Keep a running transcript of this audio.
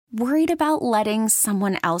Worried about letting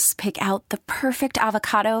someone else pick out the perfect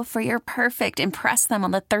avocado for your perfect impress them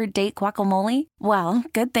on the third date guacamole? Well,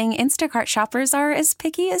 good thing Instacart shoppers are as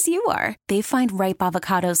picky as you are. They find ripe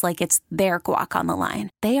avocados like it's their guac on the line.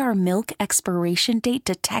 They are milk expiration date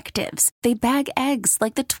detectives. They bag eggs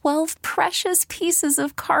like the 12 precious pieces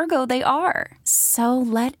of cargo they are. So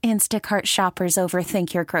let Instacart shoppers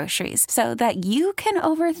overthink your groceries so that you can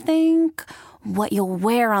overthink what you'll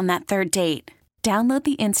wear on that third date. Download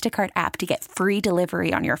the Instacart app to get free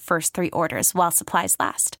delivery on your first 3 orders while supplies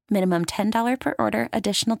last. Minimum $10 per order.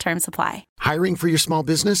 Additional terms apply. Hiring for your small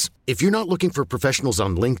business? If you're not looking for professionals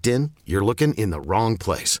on LinkedIn, you're looking in the wrong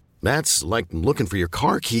place. That's like looking for your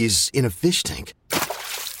car keys in a fish tank.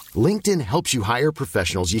 LinkedIn helps you hire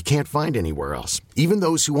professionals you can't find anywhere else, even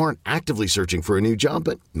those who aren't actively searching for a new job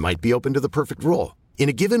but might be open to the perfect role. In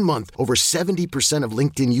a given month, over 70% of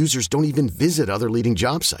LinkedIn users don't even visit other leading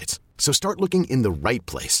job sites. So start looking in the right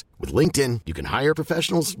place. With LinkedIn, you can hire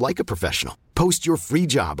professionals like a professional. Post your free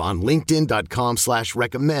job on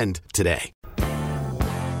linkedin.com/recommend today.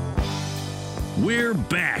 We're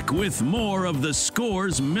back with more of the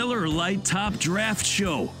Scores Miller Lite Top Draft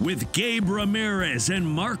Show with Gabe Ramirez and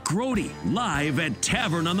Mark Grody, live at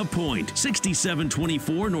Tavern on the Point,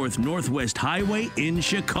 6724 North Northwest Highway in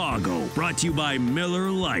Chicago. Brought to you by Miller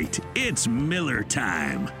Lite. It's Miller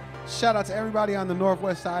time. Shout out to everybody on the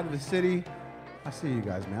northwest side of the city. I see you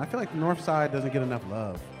guys, man. I feel like the north side doesn't get enough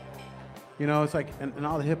love. You know, it's like, and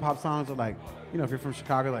all the hip-hop songs are like, you know, if you're from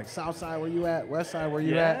Chicago, like, south side, where you at? West side, where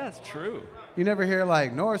you at? Yeah, that's true. You never hear,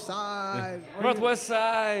 like, north side. Northwest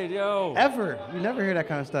side, yo. Ever. You never hear that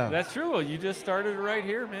kind of stuff. That's true. Well, you just started right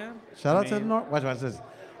here, man. Shout out to the north. Watch what it says.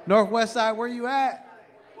 Northwest side, where you at?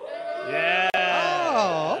 Yeah.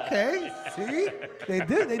 Oh, okay. See?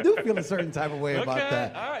 They do feel a certain type of way about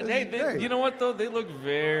that. All right. They, you know what, though? They look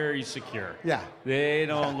very secure. Yeah. They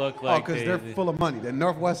don't look like because they're full of money. The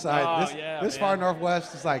northwest side, this far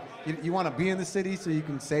northwest, it's like you want to be in the city so you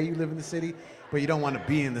can say you live in the city, but you don't want to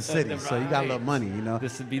be in the city, so you got a little money, you know.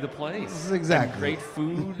 This would be the place. This is exactly. And great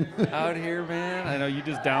food out here, man. I know you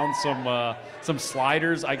just downed some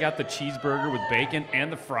sliders. I got the cheeseburger with bacon and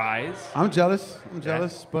the fries. I'm jealous,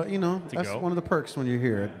 but you know, that's go. one of the perks when you're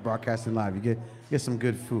here at Broadcasting Live. You get some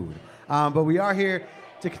good food. But we are here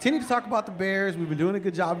to continue to talk about the Bears. We've been doing a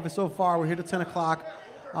good job of it so far. We're here till 10 o'clock.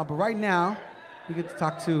 But right now, we get to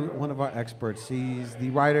talk to one of our experts. He's the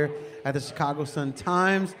writer at the Chicago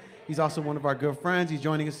Sun-Times. He's also one of our good friends. He's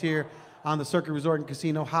joining us here on the Circuit Resort and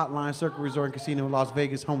Casino Hotline. Circuit Resort and Casino in Las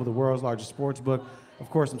Vegas, home of the world's largest sports book. Of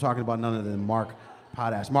course, I'm talking about none other than Mark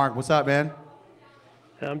Potash. Mark, what's up, man?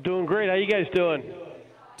 I'm doing great. How you guys doing?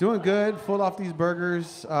 Doing good, full off these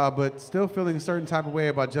burgers, but still feeling a certain type of way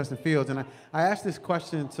about Justin Fields. And I asked this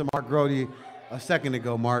question to Mark Grody a second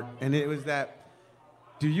ago, Mark, and it was that,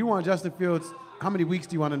 do you want Justin Fields, how many weeks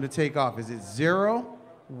do you want him to take off? Is it 0,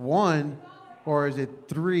 1, or is it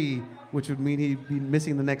 3, which would mean he'd be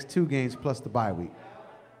missing the next 2 games plus the bye week?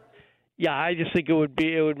 Yeah, I just think it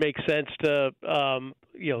would make sense to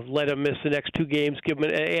let him miss the next 2 games, give him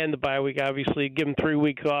and the bye week, obviously, give him 3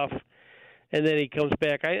 weeks off, and then he comes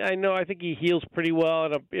back. I think he heals pretty well,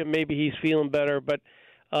 and maybe he's feeling better, but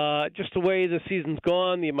just the way the season's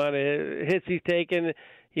gone, the amount of hits he's taken,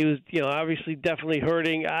 he was obviously definitely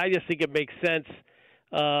hurting. I just think it makes sense.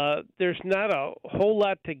 There's not a whole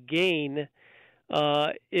lot to gain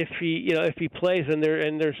if he plays, and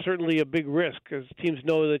there's certainly a big risk because teams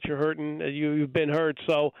know that you're hurting, you've been hurt.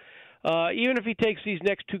 So even if he takes these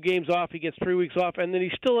next 2 games off, he gets 3 weeks off, and then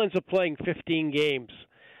he still ends up playing 15 games.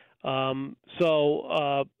 That's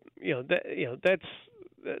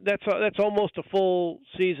almost a full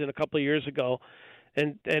season a couple of years ago,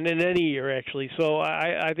 and in any year actually. So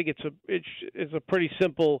I think it's a pretty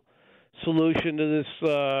simple solution to this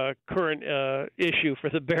current issue for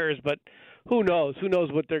the Bears, but who knows? Who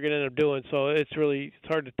knows what they're going to end up doing? So it's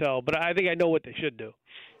hard to tell. But I think I know what they should do.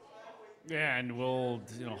 Yeah, and we'll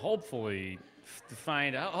hopefully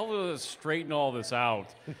find out. Hopefully straighten all this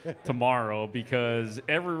out tomorrow, because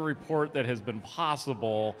every report that has been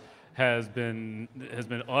possible has been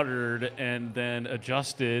uttered and then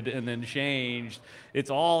adjusted and then changed. It's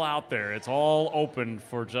all out there. It's all open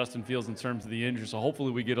for Justin Fields in terms of the injury. So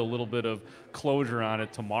hopefully we get a little bit of closure on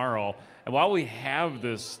it tomorrow. And while we have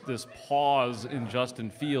this pause in Justin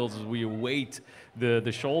Fields as we await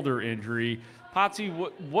the shoulder injury, Potsy,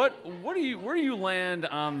 where do you land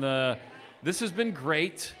on the? This has been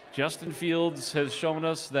great. Justin Fields has shown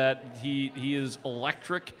us that he is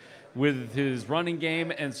electric with his running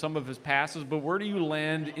game and some of his passes, but where do you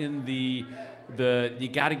land in the you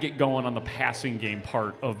got to get going on the passing game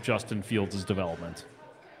part of Justin Fields' development?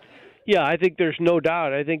 Yeah, I think there's no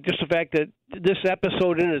doubt. I think just the fact that this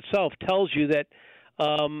episode in itself tells you that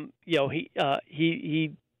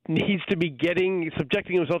he needs to be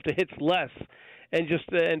subjecting himself to hits less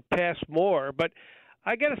and pass more. But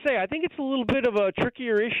I got to say, I think it's a little bit of a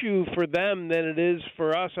trickier issue for them than it is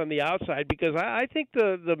for us on the outside, because I think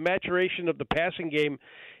the maturation of the passing game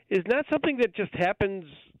is not something that just happens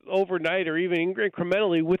overnight or even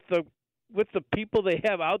incrementally with the people they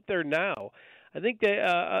have out there now. I think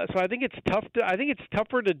so I think it's tough I think it's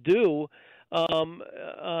tougher to do, to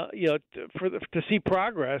see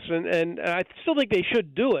progress, and I still think they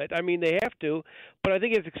should do it. I mean, they have to, but I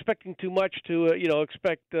think it's expecting too much to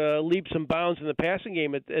expect leaps and bounds in the passing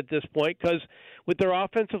game at this point, because with their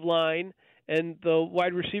offensive line and the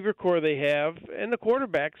wide receiver core they have, and the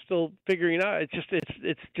quarterback still figuring out, it's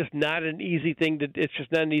just not an easy thing to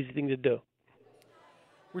do.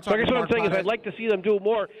 So I guess what I'm saying is I'd like to see them do it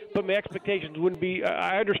more, but my expectations wouldn't be.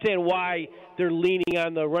 I understand why they're leaning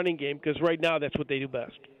on the running game, because right now that's what they do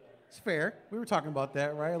best. It's fair. We were talking about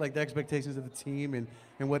that, right? Like the expectations of the team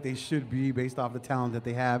and what they should be based off the talent that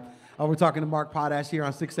they have. We're talking to Mark Potash here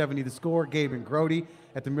on 670 The Score, Gabe and Grody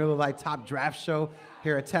at the Miller Lite Top Draft Show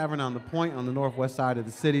here at Tavern on the Point on the northwest side of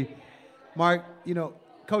the city. Mark,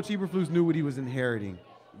 Coach Eberflus knew what he was inheriting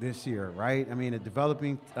this year, right? I mean, a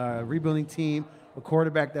developing, rebuilding team, a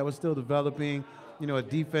quarterback that was still developing, a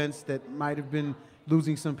defense that might have been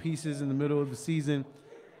losing some pieces in the middle of the season.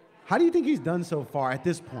 How do you think he's done so far at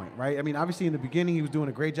this point, right? I mean, obviously in the beginning he was doing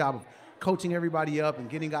a great job of coaching everybody up and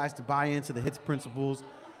getting guys to buy into the hits principles.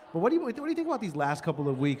 But what do you think about these last couple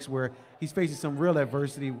of weeks where he's facing some real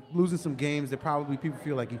adversity, losing some games that probably people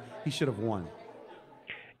feel like he should have won?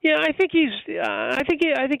 Yeah, I think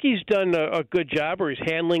he's done a good job, or he's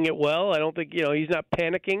handling it well. I don't think he's not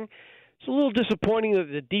panicking. It's a little disappointing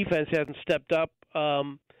that the defense hasn't stepped up,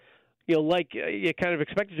 like you kind of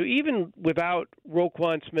expected to. Even without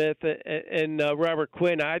Roquan Smith and Robert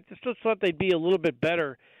Quinn, I still thought they'd be a little bit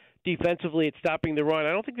better defensively at stopping the run.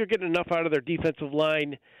 I don't think they're getting enough out of their defensive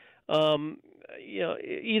line,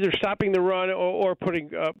 either stopping the run or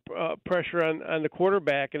putting pressure on the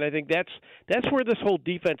quarterback. And I think that's where this whole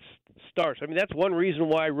defense starts. I mean, that's one reason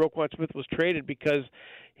why Roquan Smith was traded, because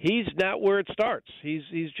he's not where it starts. He's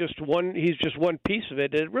just one piece of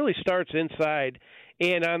it. It really starts inside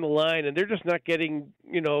and on the line, and they're just not getting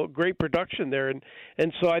great production there. And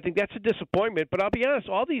so I think that's a disappointment. But I'll be honest,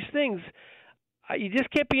 all these things, you just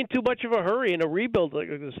can't be in too much of a hurry in a rebuild like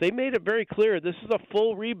this. They made it very clear this is a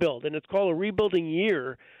full rebuild, and it's called a rebuilding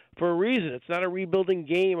year for a reason. It's not a rebuilding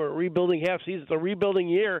game or a rebuilding half season. It's a rebuilding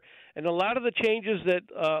year, and a lot of the changes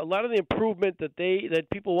a lot of the improvement that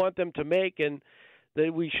people want them to make and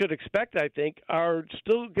that we should expect, I think, are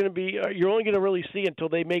still going to be. You're only going to really see until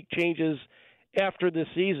they make changes after this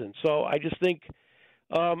season. So I just think,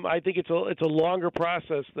 it's a longer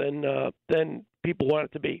process than people want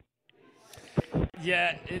it to be.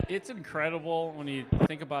 Yeah, it's incredible when you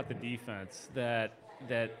think about the defense that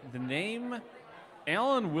the name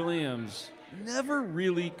Alan Williams never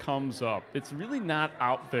really comes up. It's really not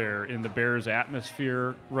out there in the Bears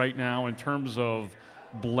atmosphere right now in terms of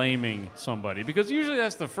blaming somebody, because usually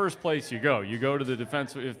that's the first place you go. You go to the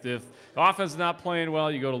defense. If the offense is not playing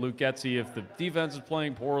well, you go to Luke Getsy. If the defense is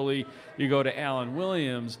playing poorly, you go to Alan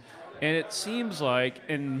Williams. And it seems like,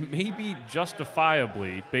 and maybe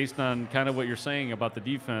justifiably, based on kind of what you're saying about the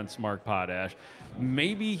defense, Mark Potash,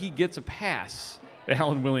 maybe he gets a pass,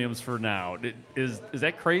 Alan Williams, for now. Is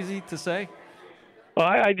that crazy to say? Well,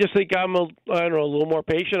 I just think I'm a little more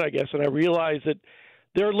patient, I guess, and I realize that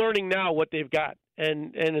they're learning now what they've got.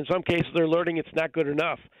 And in some cases, they're learning it's not good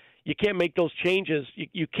enough. You can't make those changes.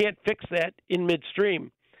 You can't fix that in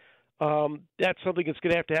midstream. That's something that's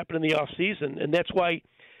going to have to happen in the off season, and that's why.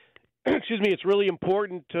 It's really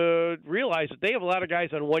important to realize that they have a lot of guys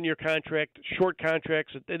on one-year contract, short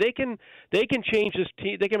contracts. They can change this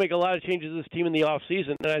team. They can make a lot of changes to this team in the off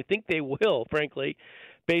season, and I think they will, frankly,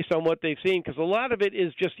 based on what they've seen. Because a lot of it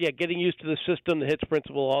is just getting used to the system, the hits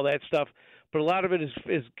principle, all that stuff. But a lot of it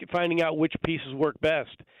is finding out which pieces work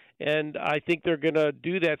best, and I think they're going to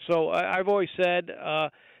do that. So I've always said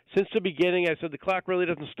since the beginning, I said the clock really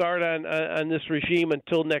doesn't start on this regime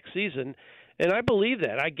until next season. And I believe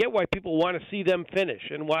that. I get why people want to see them finish,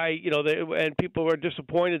 and why and people are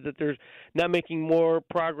disappointed that they're not making more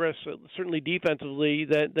progress, certainly defensively,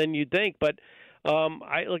 than you'd think. But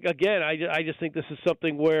I just think this is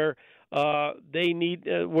something where they need,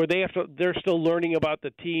 where they have to. They're still learning about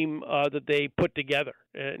the team that they put together,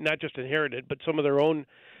 not just inherited, but some of their own,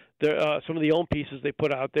 some of the own pieces they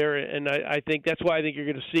put out there. And I think that's why I think you're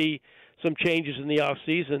going to see some changes in the off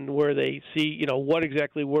season where they see what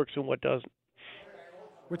exactly works and what doesn't.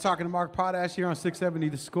 We're talking to Mark Potash here on 670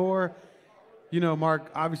 The Score. You know, Mark,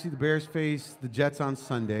 obviously the Bears face the Jets on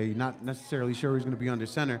Sunday. You're not necessarily sure who's going to be under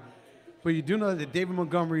center. But you do know that David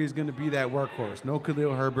Montgomery is going to be that workhorse. No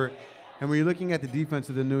Khalil Herbert. And when you're looking at the defense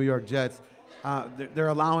of the New York Jets, they're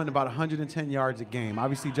allowing about 110 yards a game.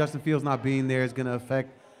 Obviously, Justin Fields not being there is going to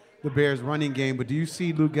affect the Bears' running game. But do you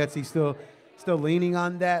see Luke Getsy still leaning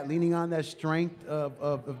on that strength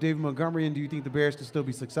of David Montgomery? And do you think the Bears can still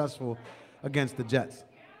be successful against the Jets?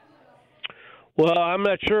 Well, I'm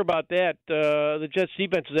not sure about that. The Jets'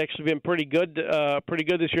 defense has actually been pretty good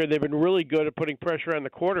this year. They've been really good at putting pressure on the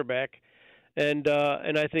quarterback, and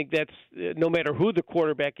I think that's no matter who the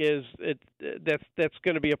quarterback is, that's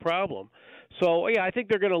going to be a problem. So yeah, I think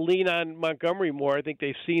they're going to lean on Montgomery more. I think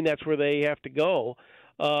they've seen that's where they have to go.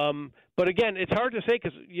 But again, it's hard to say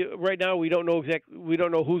because right now we don't know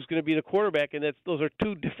who's going to be the quarterback, and those are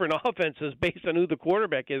two different offenses based on who the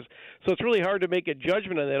quarterback is. So it's really hard to make a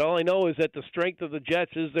judgment on that. All I know is that the strength of the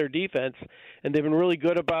Jets is their defense, and they've been really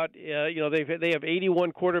good about they have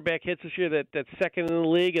 81 quarterback hits this year. That's second in the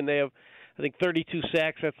league, and they have I think 32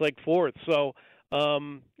 sacks. That's like fourth. So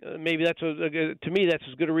maybe to me that's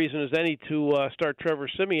as good a reason as any to start Trevor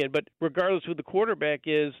Siemian. But regardless who the quarterback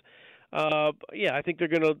is. I think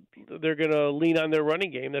they're gonna lean on their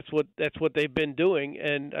running game. That's what they've been doing,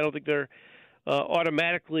 and I don't think they're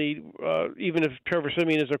automatically, even if Trevor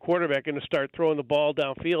Siemian is their quarterback, going to start throwing the ball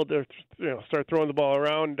downfield or start throwing the ball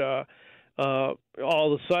around all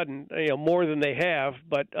of a sudden, more than they have.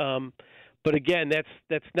 But again,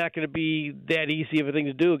 that's not going to be that easy of a thing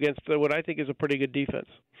to do against what I think is a pretty good defense.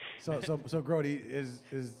 So Grody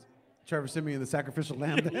is Trevor Siemian, the sacrificial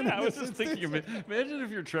lamb. Yeah, I was just thinking, imagine if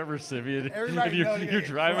you're Trevor Siemian, you're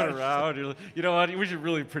driving around, you're like, you know what, we should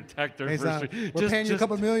really protect our first. We're paying you a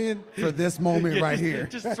couple million for this moment right here.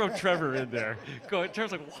 Just throw Trevor in there. Go.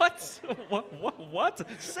 Trevor's like, what? What?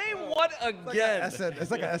 Say what again?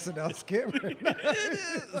 It's like an SNL skit.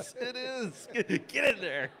 It is. Get in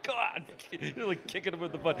there. Go on. You're like kicking him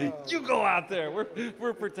in the butt. You go out there.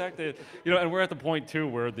 We're protected. And we're at the point too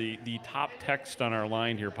where the top text on our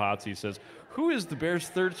line here, Potsy, says, who is the Bears'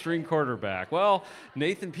 third-string quarterback? Well,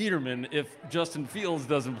 Nathan Peterman, if Justin Fields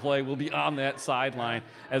doesn't play, will be on that sideline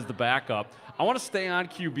as the backup. I want to stay on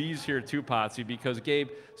QBs here too, Potsy, because, Gabe,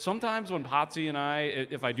 sometimes when Potsy and I,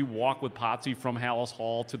 if I do walk with Potsy from Hallis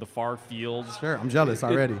Hall to the far fields. Sure, I'm jealous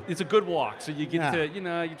already. It's a good walk. So you get to,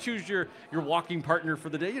 you choose your walking partner for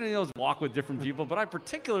the day. You walk with different people. But I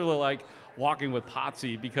particularly like walking with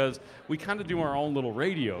Potsy because we kind of do our own little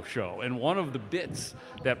radio show. And one of the bits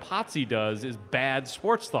that Potsy does is bad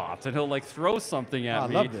sports thoughts. And he'll throw something at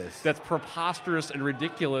me that's preposterous and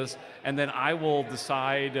ridiculous. And then I will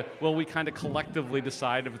decide, we kind of collectively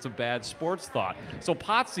decide if it's a bad sports thought. So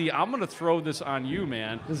Potsy, I'm going to throw this on you,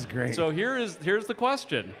 man. This is great. So here's the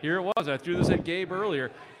question. Here it was. I threw this at Gabe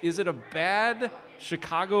earlier. Is it a bad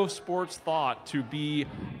Chicago sports thought to be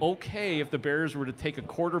okay if the Bears were to take a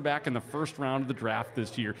quarterback in the first round of the draft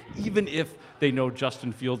this year, even if they know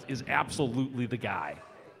Justin Fields is absolutely the guy?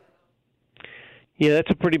 Yeah,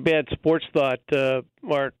 that's a pretty bad sports thought,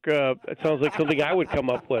 Mark. It sounds like something I would come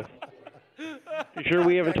up with. You sure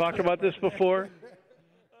we haven't talked about this before?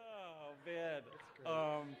 Oh, man.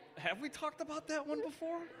 Have we talked about that one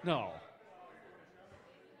before? No.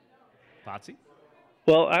 Potsy?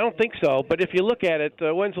 Well, I don't think so. But if you look at it,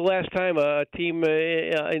 when's the last time a team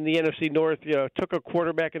in the NFC North took a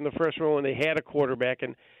quarterback in the first round when they had a quarterback,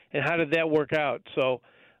 and how did that work out? So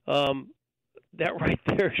that right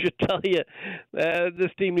there should tell you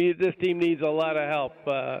this team needs a lot of help.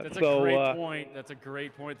 That's a great point. That's a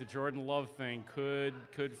great point. The Jordan Love thing could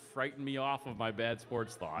frighten me off of my bad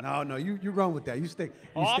sports thought. No, you run with that. You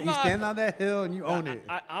stand on that hill and you own it.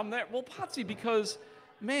 I'm there. Well, Potsy, because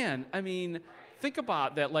man, I mean, think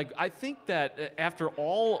about that. I think that after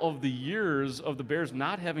all of the years of the Bears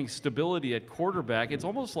not having stability at quarterback, it's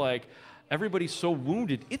almost like everybody's so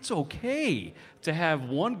wounded. It's okay to have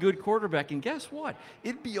one good quarterback, and guess what?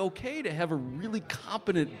 It'd be okay to have a really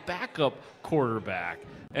competent backup quarterback.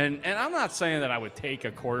 And I'm not saying that I would take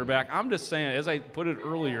a quarterback. I'm just saying, as I put it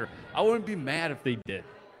earlier, I wouldn't be mad if they did.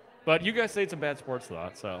 But you guys say it's a bad sports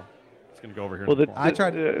thought, so it's going to go over here. Well,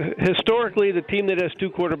 historically, the team that has two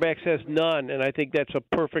quarterbacks has none, and I think that's a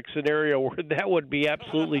perfect scenario where that would be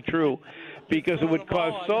absolutely true, because it would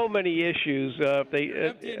cause so many issues. If they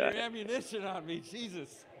emptying your ammunition on me,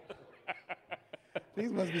 Jesus.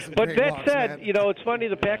 These must be some but great that walks, said, man. It's funny.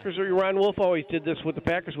 The Packers, Ron Wolf always did this with the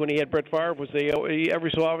Packers when he had Brett Favre.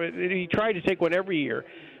 Every so often he tried to take one every year,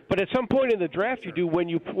 but at some point in the draft, you do when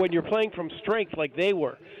you're playing from strength like they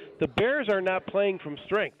were. The Bears are not playing from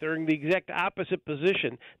strength. They're in the exact opposite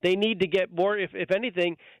position. They need to get more, if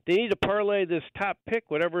anything, they need to parlay this top pick,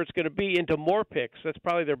 whatever it's going to be, into more picks. That's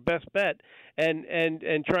probably their best bet, and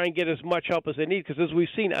try and get as much help as they need. Because as we've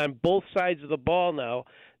seen on both sides of the ball now,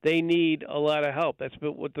 they need a lot of help. That's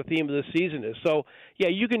what the theme of the season is. So, yeah,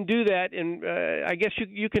 you can do that, and I guess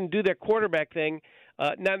you can do that quarterback thing,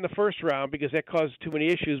 not in the first round because that causes too many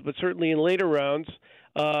issues, but certainly in later rounds.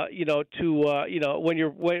 When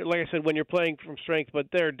you're playing from strength, but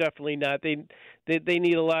they're definitely not. They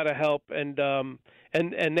need a lot of help, and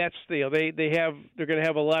that's they're going to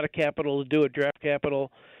have a lot of capital to do it, draft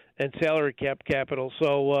capital and salary capital.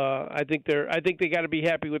 So I think they got to be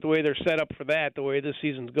happy with the way they're set up for that, the way this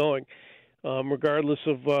season's going, regardless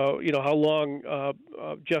of how long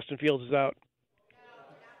Justin Fields is out.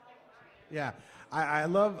 Yeah. I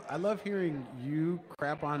love hearing you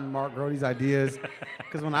crap on Mark Grote's ideas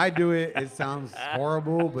because when I do it, it sounds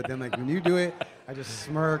horrible. But then, like, when you do it, I just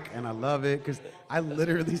smirk and I love it because I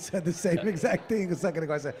literally said the same exact thing a second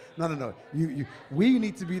ago. I said, no. We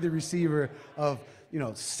need to be the receiver of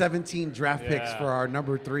 17 draft picks for our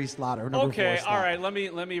number 3 slot or number 4 slot. Okay, all right. Let me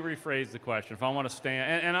rephrase the question. If I want to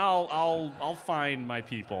stand, and I'll find my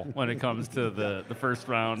people when it comes to the first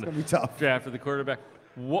round it's gonna be tough. draft for the quarterback.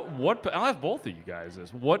 What I'll have both of you guys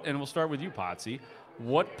and we'll start with you, Potsy.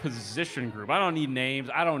 What position group? I don't need names.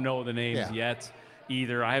 I don't know the names yet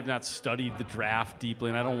either. I have not studied the draft deeply,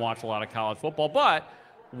 and I don't watch a lot of college football. But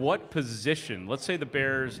what position? Let's say the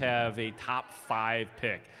Bears have a top 5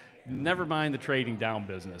 pick. Never mind the trading down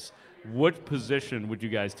business. What position would you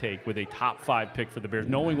guys take with a top 5 pick for the Bears,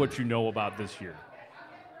 knowing what you know about this year?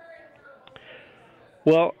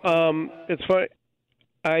 Well, it's funny.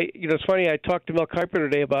 It's funny. I talked to Mel Kiper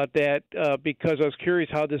today about that because I was curious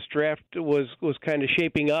how this draft was kind of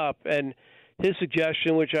shaping up, and his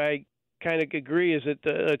suggestion, which I kind of agree, is that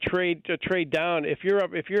a trade down. If you're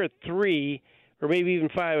at 3 or maybe even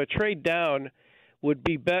 5, a trade down would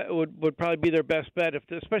probably be their best bet,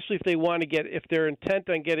 especially if they want to if they're intent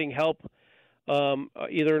on getting help,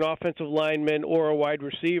 either an offensive lineman or a wide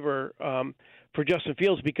receiver for Justin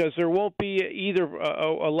Fields, because there won't be either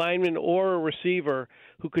a lineman or a receiver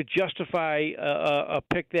who could justify a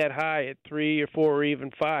pick that high at 3 or 4 or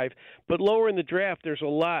even 5. But lower in the draft, there's a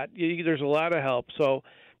lot of help. So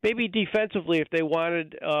maybe defensively, if they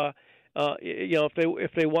wanted,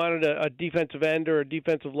 if they wanted a defensive end or a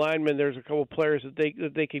defensive lineman, there's a couple of players that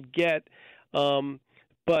they could get. And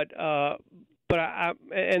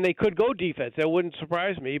they could go defense. That wouldn't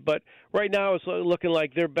surprise me. But right now, it's looking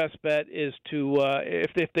like their best bet is to,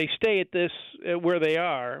 if they stay at this where they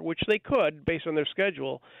are, which they could based on their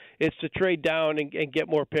schedule, it's to trade down and get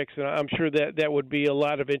more picks. And I'm sure that would be a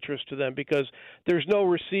lot of interest to them because there's no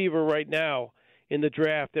receiver right now in the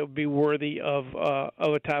draft that would be worthy of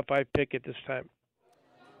a top 5 pick at this time.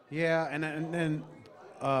 Yeah, and then.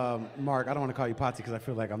 Mark, I don't want to call you Potsy because I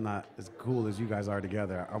feel like I'm not as cool as you guys are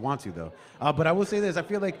together. I want to, though. But I will say this. I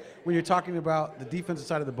feel like when you're talking about the defensive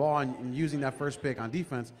side of the ball and using that first pick on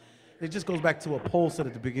defense, it just goes back to a poll set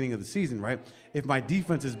at the beginning of the season, right? If my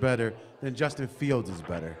defense is better, then Justin Fields is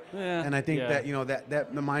better. Yeah, and I think that,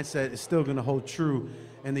 that the mindset is still going to hold true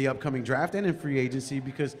in the upcoming draft and in free agency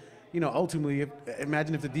because, ultimately,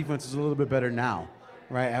 imagine if the defense is a little bit better now.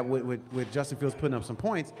 Right, with Justin Fields putting up some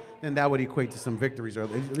points, then that would equate to some victories, or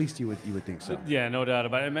at least you would think so. Yeah, no doubt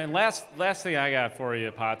about it. And last thing I got for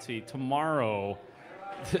you, Potsy, tomorrow,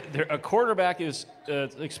 a quarterback is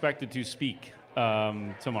expected to speak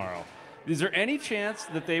tomorrow. Is there any chance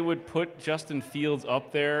that they would put Justin Fields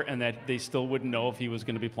up there and that they still wouldn't know if he was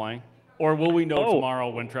going to be playing? Or will we know tomorrow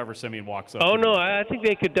when Trevor Siemian walks up? Oh, no, I think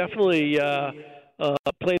they could definitely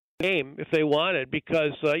play game if they wanted,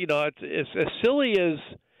 because it's as silly as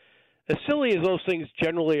those things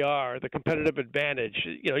generally are, the competitive advantage.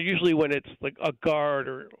 Usually when it's like a guard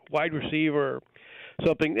or wide receiver or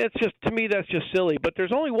something, that's just silly. But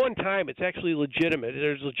there's only one time it's actually legitimate.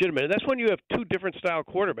 And that's when you have 2 different style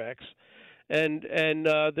quarterbacks. And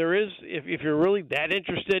there is, if you're really that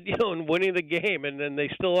interested, in winning the game, and then they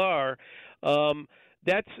still are.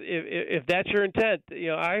 That's if that's your intent.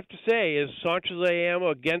 I have to say, as staunch as I am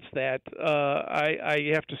against that, I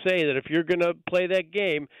have to say that if you're going to play that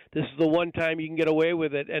game, this is the one time you can get away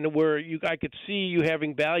with it, and where I could see you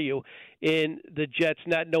having value in the Jets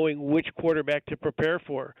not knowing which quarterback to prepare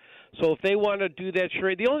for. So if they want to do that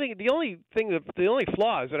charade, the only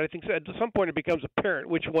flaw is that I think at some point it becomes apparent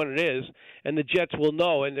which one it is, and the Jets will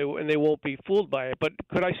know, and they won't be fooled by it. But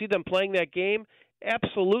could I see them playing that game?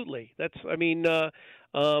 Absolutely.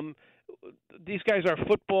 these guys are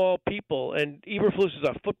football people, and Eberflus is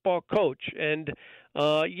a football coach, and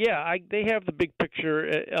they have the big picture.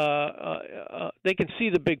 They can see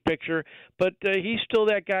the big picture, but he's still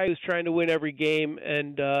that guy who's trying to win every game,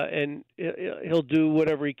 and he'll do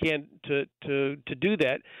whatever he can to do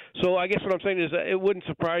that. So I guess what I'm saying is it wouldn't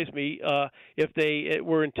surprise me if they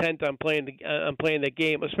were intent on playing that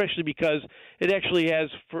game, especially because it actually has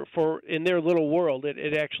for in their little world,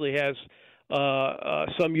 it actually has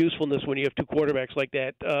some usefulness when you have two quarterbacks like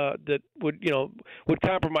that that would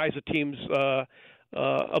compromise a team's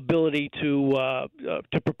ability to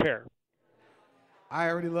prepare. I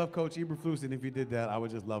already love Coach Eberflus, and if you did that, I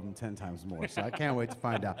would just love him 10 times more. So I can't wait to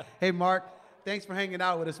find out. Hey, Mark, thanks for hanging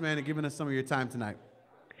out with us, man, and giving us some of your time tonight.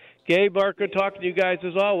 Gabe, Mark, good talking to you guys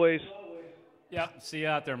as always. Yep, see you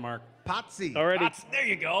out there, Mark. Potsy. Already. There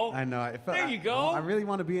you go. I know. There you go. I really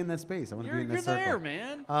want to be in that space. I want to be in that circle. You're there,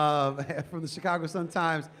 man. From the Chicago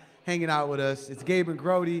Sun-Times, hanging out with us. It's Gabe and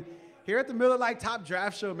Grody here at the Miller Lite Top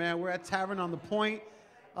Draft Show, man. We're at Tavern on the Point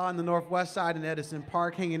on the northwest side in Edison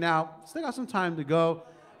Park, hanging out. Still got some time to go.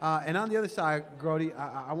 And on the other side, Grody,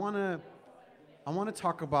 I want to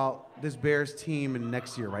talk about this Bears team in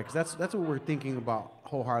next year, right? Because that's what we're thinking about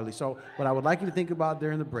wholeheartedly. So what I would like you to think about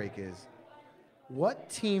during the break is, what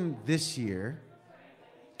team this year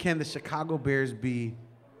can the Chicago Bears be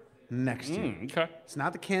next year? Okay. It's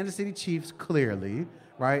not the Kansas City Chiefs, clearly,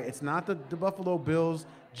 right? It's not the Buffalo Bills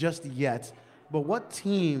just yet. But what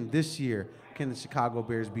team this year can the Chicago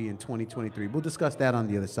Bears be in 2023? We'll discuss that on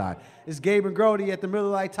the other side. It's Gabe and Grody at the Miller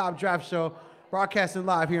Lite Top Draft Show, broadcasting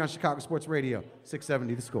live here on Chicago Sports Radio,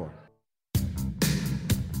 670 The Score.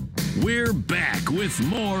 We're back with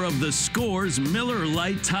more of the Score's Miller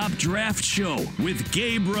Lite Top Draft Show with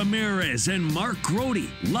Gabe Ramirez and Mark Grody,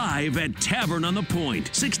 live at Tavern on the Point,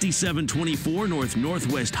 6724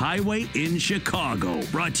 Northwest Highway in Chicago.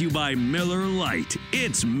 Brought to you by Miller Lite.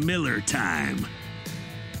 It's Miller time.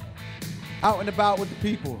 Out and about with the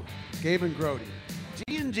people, Gabe and Grody.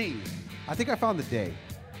 G&G. I think I found the day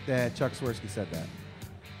that Chuck Swirsky said that.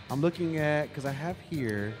 I'm looking at, because I have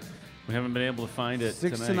here, We haven't been able to find it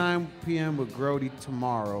 6 tonight. to 9 p.m. with Grody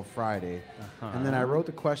tomorrow, Friday. And then I wrote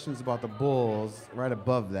the questions about the Bulls right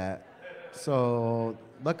above that. So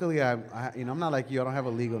luckily, I'm not like you. I don't have a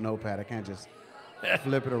legal notepad. I can't just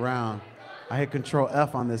flip it around. I hit Control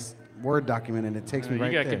F on this Word document, and it takes me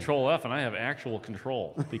right there. You got Control F, and I have actual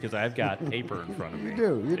control because I've got paper in front of me.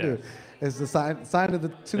 You do. It's the sign of the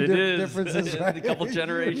two differences, right? A couple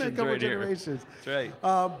generations A couple right generations. Here. That's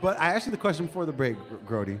right. But I asked you the question before the break,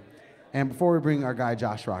 Grody, and before we bring our guy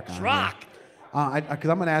Josh Rock on. Rock! Because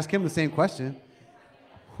I'm going to ask him the same question.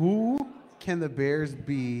 Who can the Bears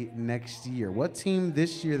be next year? What team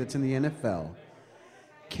this year that's in the NFL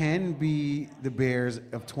can be the Bears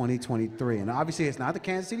of 2023? And obviously, it's not the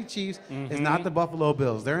Kansas City Chiefs. Mm-hmm. It's not the Buffalo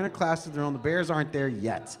Bills. They're in a class of their own. The Bears aren't there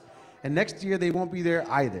yet. And next year, they won't be there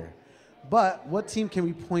either. But what team can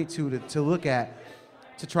we point to look at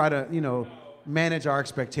to try to, manage our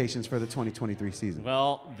expectations for the 2023 season?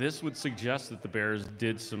 Well, this would suggest that the Bears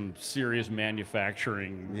did some serious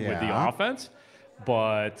manufacturing with the offense.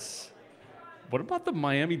 But what about the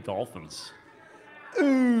Miami Dolphins?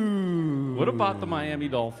 Ooh. What about the Miami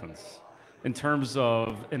Dolphins in terms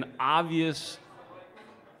of an obvious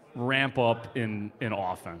ramp up in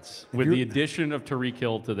offense with the addition of Tyreek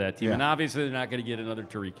Hill to that team? And obviously they're not going to get another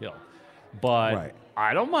Tyreek Hill. But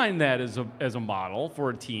I don't mind that as a model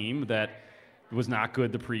for a team that was not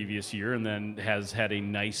good the previous year and then has had a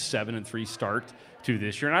nice 7-3 start to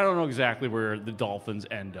this year. And I don't know exactly where the Dolphins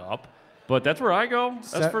end up, but that's where I go.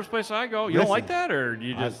 That's the first place I go. You don't like that, or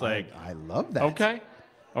you just I love that. Okay.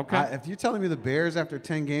 If you're telling me the Bears after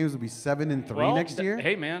 10 games will be 7-3 next year,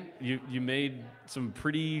 hey man, you made some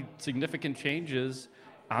pretty significant changes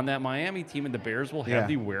on that Miami team, and the Bears will have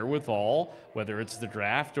the wherewithal, whether it's the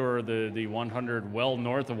draft or the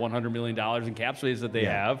north of $100 million in cap space that they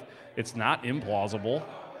have. It's not implausible.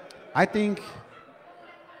 I think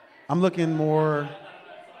I'm looking more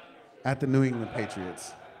at the New England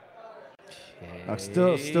Patriots.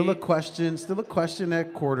 Still a question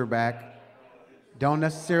at quarterback. Don't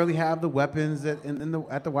necessarily have the weapons at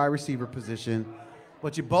the wide receiver position,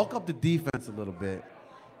 but you bulk up the defense a little bit,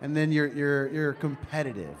 and then you're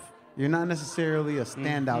competitive. You're not necessarily a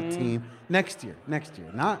standout team next year,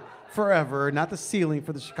 not forever, not the ceiling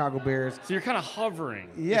for the Chicago Bears. So you're kind of hovering.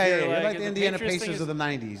 You're like the Indiana Pacers of the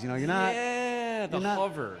 90s. You're not. Yeah, the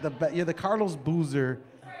hover. You're the Carlos Boozer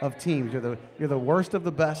of teams. You're the worst of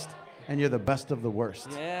the best, and you're the best of the worst.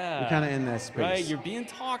 Yeah. You're kind of in that space. Right, you're being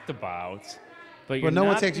talked about. But no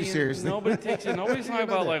one takes you seriously. Nobody's talking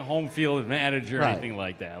about like home field advantage or anything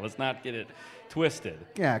like that. Let's not get it twisted.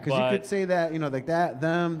 Yeah, because you could say that, like that,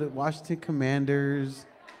 the Washington Commanders,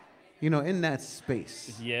 in that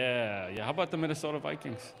space. Yeah. How about the Minnesota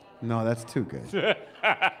Vikings? No, that's too good.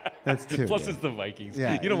 That's too Plus, good. it's the Vikings.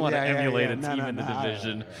 Yeah, You don't want to emulate a No, team no, in the no.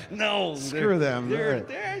 division. No. Screw them.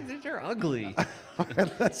 They're ugly. All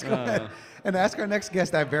right, let's go ahead and ask our next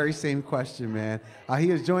guest that very same question, man.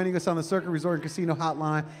 He is joining us on the Circa Resort and Casino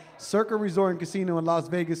Hotline. Circa Resort and Casino in Las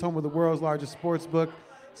Vegas, home of the world's largest sports book.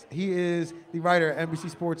 He is the writer at NBC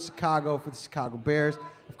Sports Chicago for the Chicago Bears.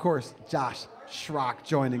 Of course, Josh Schrock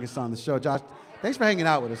joining us on the show. Josh, thanks for hanging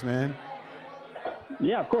out with us, man.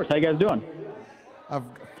 Yeah, of course. How you guys doing?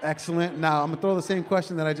 Excellent. Now, I'm going to throw the same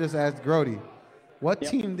question that I just asked Grody. What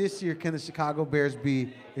team this year can the Chicago Bears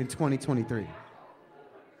be in 2023?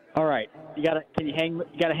 All right. You gotta hang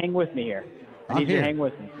with me here. I need you to hang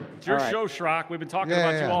with me. It's your All right. show, Schrock. We've been talking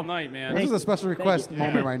about you all night, man. This is a special request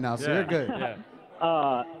moment right now, so you're good. Yeah.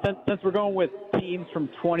 Since we're going with teams from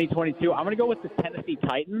 2022, I'm going to go with the Tennessee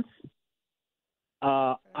Titans.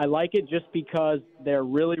 I like it just because they're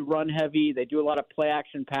really run heavy. They do a lot of play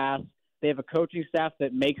action pass. They have a coaching staff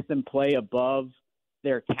that makes them play above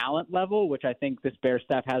their talent level, which I think this Bears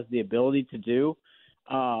staff has the ability to do.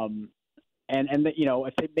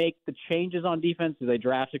 If they make the changes on defense, if they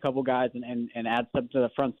draft a couple guys and add some to the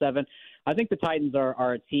front seven, I think the Titans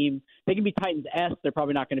are a team. They can be Titans-esque. They're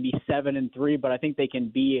probably not going to be 7-3, but I think they can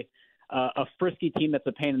be a frisky team that's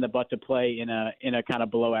a pain in the butt to play in a kind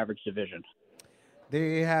of below average division.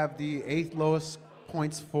 They have the 8th lowest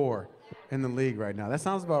points for in the league right now. That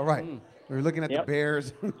sounds about right. We're looking at the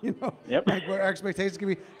Bears, like what our expectations can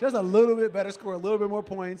be. Just a little bit better score, a little bit more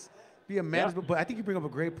points, be a manageable. But I think you bring up a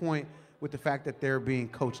great point with the fact that they're being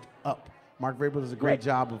coached up. Mark Vrabel does a great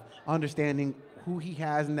job of understanding who he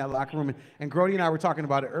has in that locker room. And Grody and I were talking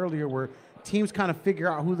about it earlier where teams kind of figure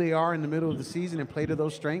out who they are in the middle of the season and play to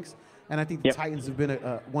those strengths. And I think the Titans have been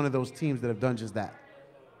one of those teams that have done just that.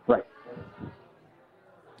 Right.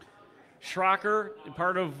 Schrocker,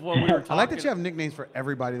 part of what we were talking. I like that you have nicknames for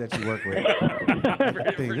everybody that you work with.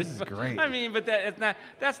 This is great. I mean, but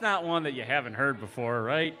that's not one that you haven't heard before,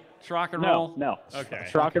 right? Schrock and roll? No. Okay.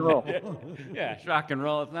 Schrock and roll. Yeah, Schrock and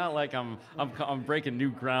roll. It's not like I'm breaking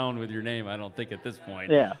new ground with your name, I don't think, at this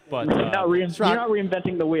point. Yeah. But you're not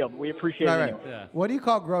reinventing the wheel. We appreciate it. Anyway. Yeah. What do you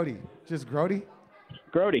call Grody? Just Grody?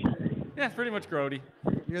 Grody. Yeah, it's pretty much Grody.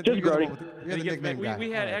 Just Grody. You're the nickname guy.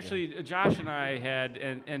 We had actually, Josh and I had,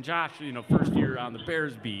 and Josh, first year on the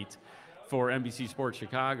Bears beat for NBC Sports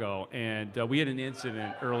Chicago, and we had an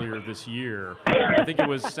incident earlier this year. I think it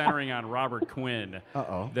was centering on Robert Quinn.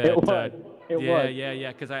 It was.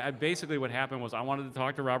 Yeah. Because I basically what happened was I wanted to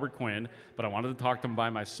talk to Robert Quinn, but I wanted to talk to him by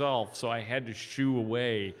myself, so I had to shoo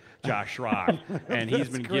away Josh Schrock, and he's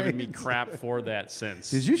been giving me crap for that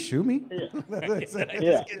since. Did you shoo me?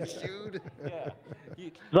 Yeah. Get shooed. Yeah.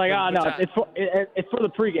 It's like, no, it's for the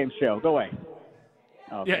pregame show. Go away.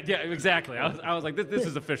 Okay. Yeah, exactly. I was like, this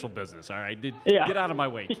is official business, all right? Get out of my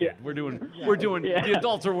way, kid. Yeah. We're doing. The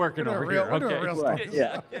adults are working over here. We're doing Okay. real stuff.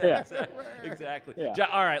 Yeah. Exactly. Yeah.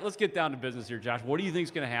 All right, let's get down to business here, Josh. What do you think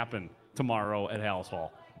is going to happen tomorrow at Hallis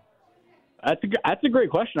Hall? That's a great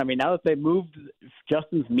question. I mean, now that they moved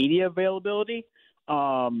Justin's media availability,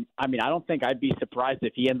 I don't think I'd be surprised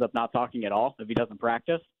if he ends up not talking at all if he doesn't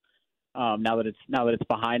practice. Now that it's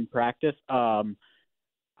behind practice. I'm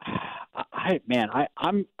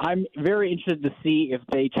very interested to see if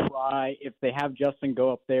they have Justin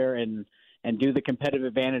go up there and do the competitive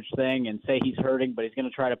advantage thing and say he's hurting, but he's going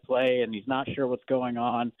to try to play and he's not sure what's going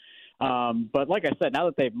on. But like I said, now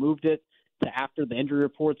that they've moved it to after the injury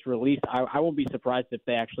report's released, I won't be surprised if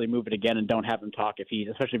they actually move it again and don't have him talk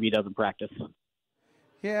especially if he doesn't practice.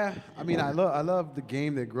 Yeah, I mean, I love the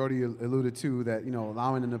game that Grody alluded to, that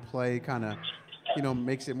allowing him to play kind of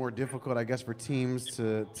makes it more difficult, I guess, for teams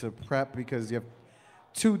to prep because you have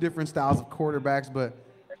two different styles of quarterbacks. But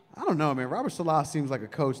I don't know, man. Robert Saleh seems like a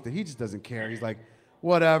coach that he just doesn't care. He's like,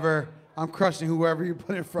 whatever, I'm crushing whoever you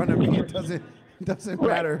put in front of me. It doesn't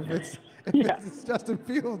matter if it's Justin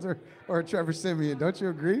Fields or Trevor Siemian. Don't you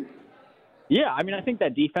agree? Yeah, I mean, I think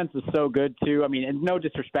that defense is so good too. I mean, and no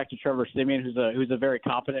disrespect to Trevor Siemian, who's a very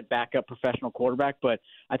competent backup professional quarterback, but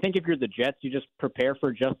I think if you're the Jets, you just prepare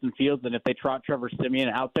for Justin Fields, and if they trot Trevor Siemian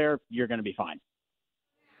out there, you're going to be fine.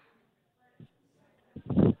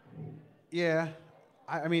 Yeah,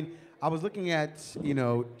 I mean, I was looking at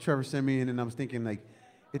Trevor Siemian, and I was thinking like,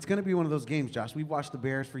 it's going to be one of those games, Josh. We've watched the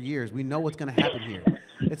Bears for years. We know what's going to happen here.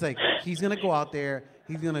 It's like he's going to go out there.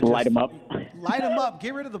 He's going to light him up. Light him up.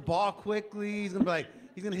 Get rid of the ball quickly. He's going to be like,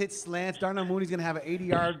 He's gonna hit slants. Darnell Mooney's gonna have an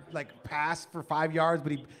 80-yard pass for 5 yards,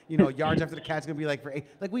 but yards after the catch gonna be for 8.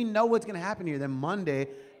 We know what's gonna happen here. Then Monday,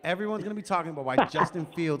 everyone's gonna be talking about why Justin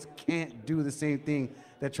Fields can't do the same thing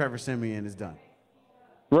that Trevor Siemian has done.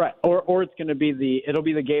 Right, or it's gonna be it'll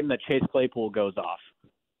be the game that Chase Claypool goes off.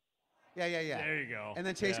 Yeah. There you go. And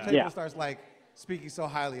then Chase Claypool starts speaking so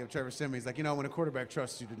highly of Trevor Siemian. He's when a quarterback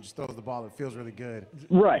trusts you and just throws the ball, it feels really good.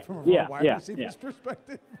 Right. From a wide receiver's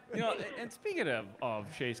perspective. And speaking of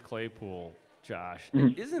Chase Claypool, Josh,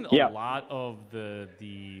 isn't a lot of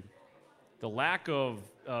the lack of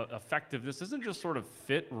effectiveness isn't just sort of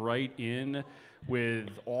fit right in with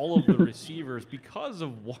all of the receivers because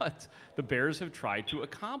of what the Bears have tried to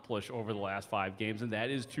accomplish over the last 5 games, and that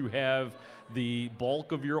is to have the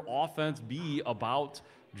bulk of your offense be about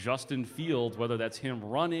Justin Fields, whether that's him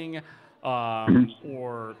running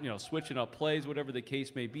or switching up plays, whatever the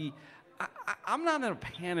case may be. I'm not in a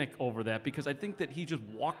panic over that because I think that he just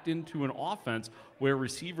walked into an offense where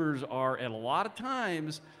receivers are at a lot of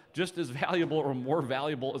times just as valuable or more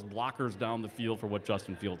valuable as blockers down the field for what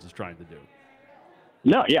Justin Fields is trying to do.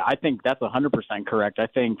 No, yeah, I think that's 100% correct. I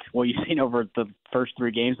think what you've seen over the first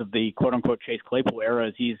 3 games of the quote-unquote Chase Claypool era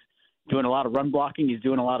is he's doing a lot of run blocking, he's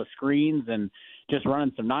doing a lot of screens, and just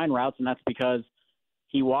running some 9 routes, and that's because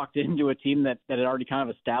he walked into a team that had already kind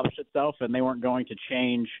of established itself, and they weren't going to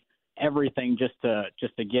change everything just to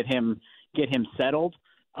get him settled.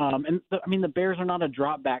 The Bears are not a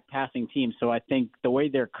drop-back passing team, so I think the way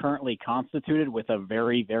they're currently constituted with a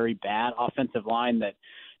very, very bad offensive line that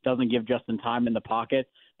doesn't give Justin time in the pocket,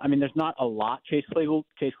 there's not a lot Chase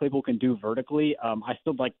Claypool can do vertically. I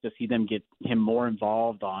still like to see them get him more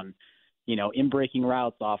involved on, in breaking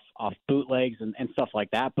routes off bootlegs and stuff like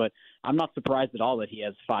that. But I'm not surprised at all that he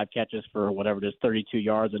has 5 catches for whatever it is, 32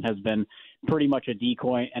 yards, and has been pretty much a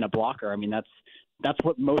decoy and a blocker. That's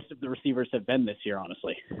what most of the receivers have been this year,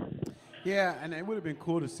 honestly. Yeah, and it would have been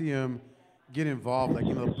cool to see him get involved.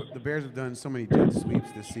 The Bears have done so many jet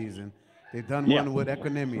sweeps this season. They've done one with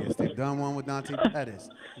Equanimous. They've done one with Dante Pettis.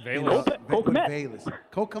 Cole Kmet.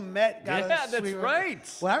 Cole Kmet got a sweep. That's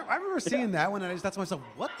right. Well, I remember seeing that one, and I just thought to myself,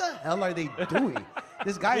 what the hell are they doing?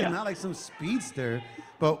 This guy is not like some speedster.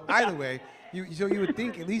 But either way, you would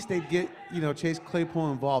think at least they'd get Chase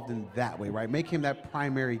Claypool involved in that way, right? Make him that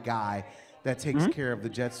primary guy that takes care of the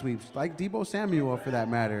jet sweeps, like Deebo Samuel for that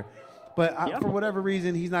matter. But for whatever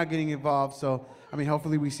reason, he's not getting involved. So,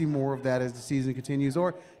 hopefully we see more of that as the season continues,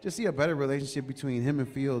 or just see a better relationship between him and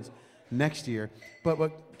Fields next year.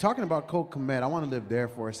 But talking about Cole Kmet, I want to live there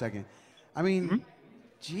for a second.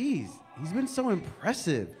 Geez, he's been so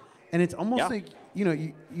impressive. And it's almost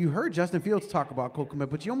you heard Justin Fields talk about Cole Kmet,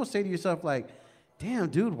 but you almost say to yourself, damn,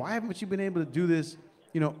 dude, why haven't you been able to do this,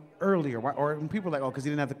 earlier? Why, or when people are like, because he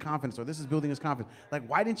didn't have the confidence, or this is building his confidence.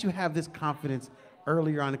 Why didn't you have this confidence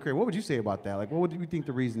earlier on in the career? What would you say about that? What would you think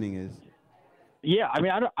the reasoning is? Yeah,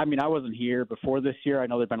 I wasn't here before this year. I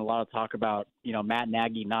know there's been a lot of talk about, Matt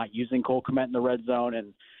Nagy not using Cole Kmet in the red zone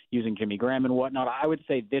and using Jimmy Graham and whatnot. I would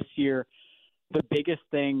say this year, the biggest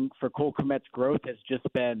thing for Cole Kmet's growth has just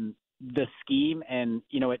been the scheme. And,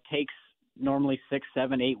 it takes normally 6,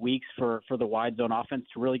 7, 8 weeks for the wide zone offense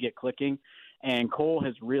to really get clicking. And Cole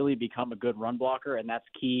has really become a good run blocker, and that's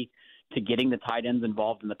key to getting the tight ends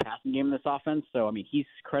involved in the passing game in this offense. So, he's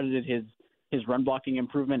credited his run blocking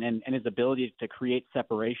improvement and his ability to create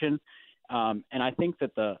separation. And I think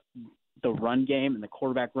that the run game and the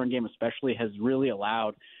quarterback run game especially has really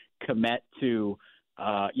allowed Kmet to,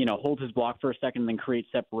 hold his block for a second and then create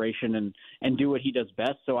separation and do what he does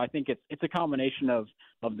best. So I think it's a combination of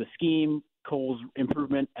the scheme, Cole's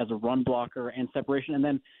improvement as a run blocker and separation, and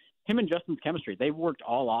then him and Justin's chemistry. They've worked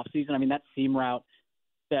all offseason. That seam route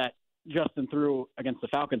that Justin threw against the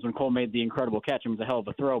Falcons when Cole made the incredible catch, it was a hell of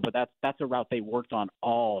a throw, but that's a route they worked on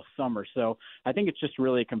all summer. So I think it's just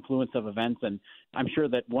really a confluence of events, and I'm sure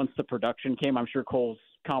that once the production came, I'm sure Cole's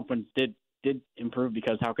confidence did improve,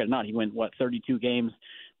 because how could it not? He went 32 games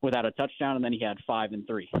without a touchdown, and then he had 5 and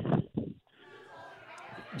 3.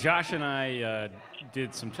 Josh and I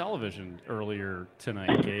did some television earlier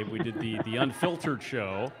tonight, Gabe. We did the Unfiltered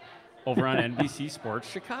show over on NBC Sports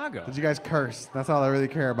Chicago. Did you guys curse? That's all I really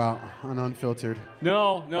care about on Unfiltered.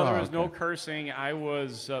 No, there was no cursing. I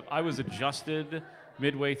was adjusted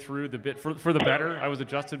midway through the bit for the better. I was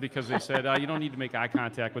adjusted because they said you don't need to make eye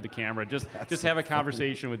contact with the camera. Just have a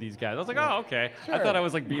conversation with these guys. I was like, oh, okay. Sure. I thought I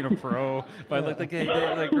was being a pro, but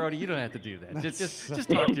hey, Brody, you don't have to do that. Just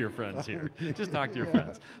talk to your friends here. Just talk to your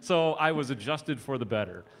friends. So I was adjusted for the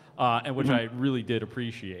better. and which I really did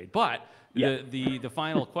appreciate. But the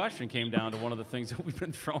final question came down to one of the things that we've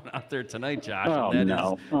been throwing out there tonight, Josh, and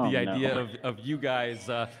that is the idea of you guys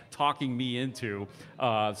talking me into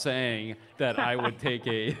saying that I would take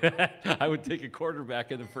a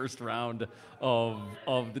quarterback in the first round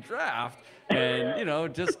of the draft.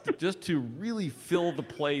 And, just to really fill the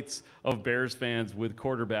plates of Bears fans with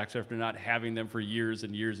quarterbacks after not having them for years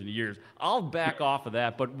and years and years. I'll back off of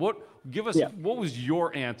that, but what was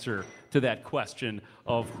your answer to that question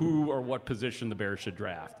of who or what position the Bears should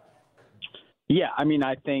draft? Yeah, I mean,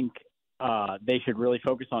 I think they should really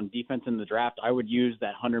focus on defense in the draft. I would use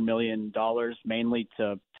that $100 million mainly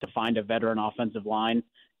to find a veteran offensive line,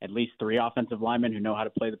 at least 3 offensive linemen who know how to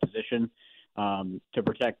play the position. To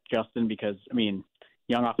protect Justin, because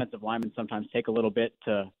young offensive linemen sometimes take a little bit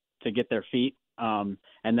to get their feet. And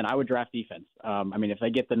then I would draft defense. If they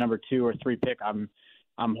get the number 2 or 3 pick, I'm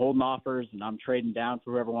holding offers and I'm trading down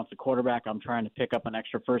for whoever wants a quarterback. I'm trying to pick up an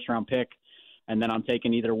extra first-round pick, and then I'm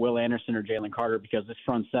taking either Will Anderson or Jalen Carter, because this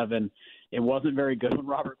front 7, it wasn't very good when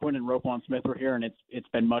Robert Quinn and Roquan Smith were here, and it's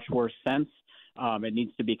been much worse since. It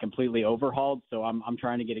needs to be completely overhauled. So I'm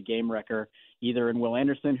trying to get a game wrecker either in Will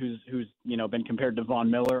Anderson, who's been compared to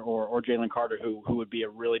Von Miller, or Jalen Carter, who would be a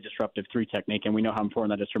really disruptive 3 technique, and we know how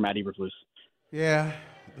important that is for Matt Eberflus. Yeah,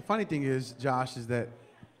 the funny thing is, Josh, is that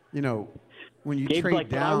when you Gabe's trade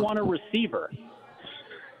down, I want a receiver.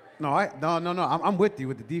 No, I'm with you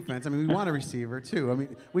with the defense. We want a receiver too.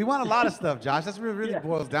 We want a lot of stuff, Josh. That's what it really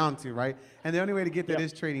boils down to, right? And the only way to get that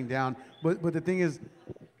is trading down. But the thing is,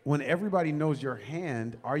 when everybody knows your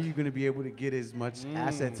hand, are you going to be able to get as much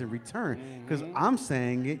assets in return? Because I'm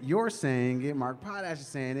saying it, you're saying it, Mark Potash is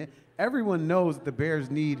saying it. Everyone knows that the Bears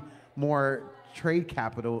need more trade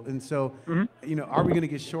capital. And so, are we going to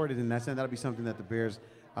get shorted in that sense? That'll be something that the Bears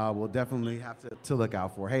will definitely have to look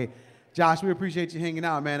out for. Hey, Josh, we appreciate you hanging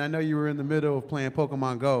out, man. I know you were in the middle of playing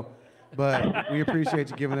Pokemon Go, but we appreciate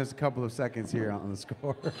you giving us a couple of seconds here on the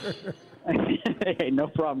score. Hey, no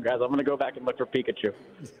problem, guys. I'm going to go back and look for Pikachu.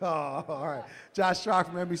 Oh, all right. Josh Schrock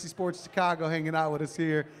from NBC Sports Chicago hanging out with us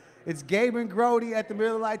here. It's Gabe and Grody at the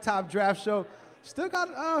Miller Lite Top Draft Show. Still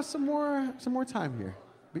got some more time here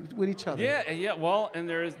with each other. Yeah. Well, and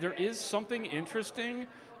there is something interesting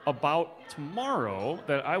about tomorrow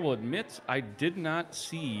that I will admit I did not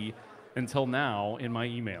see until now in my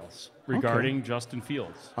emails regarding Justin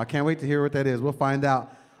Fields. I can't wait to hear what that is. We'll find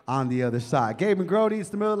out on the other side. Gabe and Grody, it's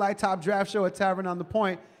the Miller Lite Top Draft Show at Tavern on the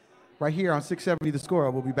Point, right here on 670 The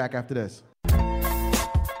Score. We'll be back after this.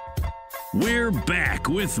 We're back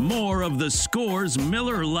with more of the Score's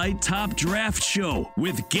Miller Lite Top Draft Show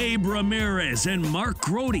with Gabe Ramirez and Mark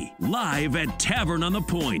Grody, live at Tavern on the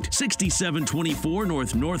Point, 6724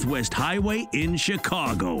 Northwest Highway in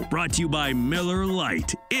Chicago. Brought to you by Miller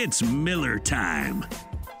Lite. It's Miller time.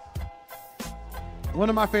 One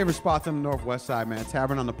of my favorite spots on the Northwest side, man,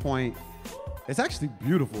 Tavern on the Point. It's actually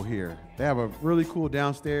beautiful here. They have a really cool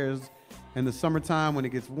downstairs. In the summertime, when it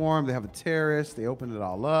gets warm, they have a terrace. They open it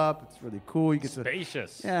all up. It's really cool. You get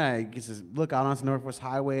spacious. You get to look out onto Northwest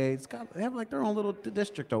Highway. They have like their own little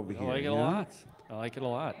district over here. I like it a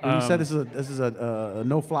lot. You said this is a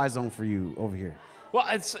no-fly zone for you over here. Well,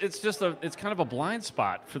 it's kind of a blind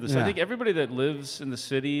spot for this. I think everybody that lives in the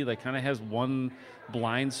city kind of has one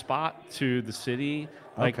blind spot to the city.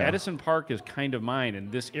 Edison Park is kind of mine in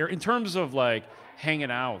this area in terms of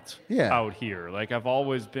hanging out out here. I've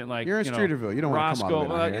always been you're in Streeterville. You don't want to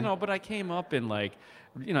come out here. But I came up in I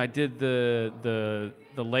did the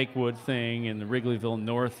Lakewood thing and the Wrigleyville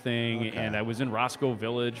North thing, and I was in Roscoe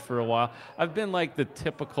Village for a while. I've been the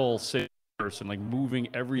typical city person, moving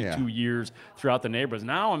every 2 years throughout the neighborhoods.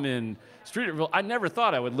 Now I'm in Streeterville. I never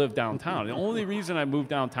thought I would live downtown. The only reason I moved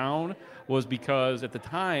downtown was because at the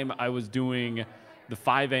time I was doing the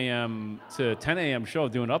 5 a.m. to 10 a.m. show,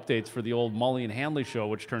 doing updates for the old Mully and Hanley show,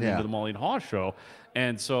 which turned into the Mully and Haw show.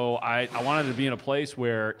 And so I wanted to be in a place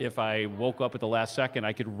where if I woke up at the last second,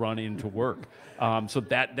 I could run into work. So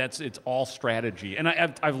it's all strategy. And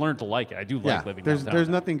I've learned to like it. I do like living downtown. There's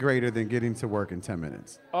nothing greater than getting to work in 10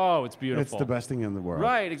 minutes. Oh, it's beautiful. It's the best thing in the world.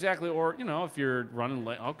 Right, exactly. Or, if you're running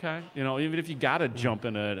late, even if you got to jump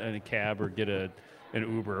in a cab or get an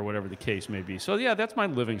Uber or whatever the case may be. So, that's my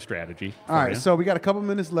living strategy. All right, so we got a couple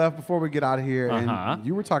minutes left before we get out of here. And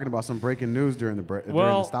you were talking about some breaking news during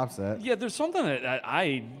the stop set. Yeah, there's something that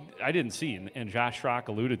I didn't see, and Josh Schrock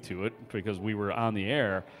alluded to it because we were on the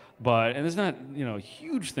air. And it's not, a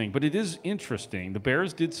huge thing, but it is interesting. The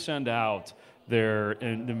Bears did send out the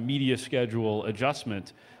media schedule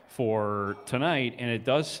adjustment for tonight, and it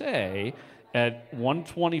does say at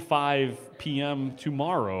 1:25 p.m.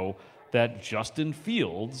 tomorrow that Justin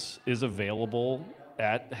Fields is available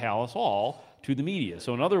at Hallis Hall to the media.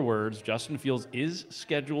 So in other words, Justin Fields is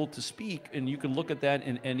scheduled to speak, and you can look at that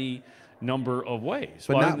in any number of ways.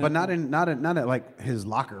 But not at like his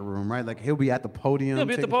locker room, right? Like he'll be at the podium. He'll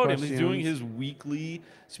be at the podium. Questions. He's doing his weekly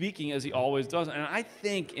speaking as he always does. And I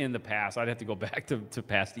think in the past, I'd have to go back to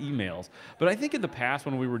past emails, but I think in the past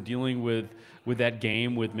when we were dealing with that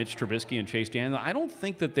game with Mitch Trubisky and Chase Daniel, I don't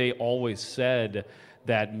think that they always said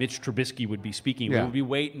that Mitch Trubisky would be speaking. Yeah. It would be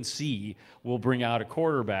wait and see. We'll bring out a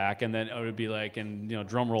quarterback, and then it would be like, and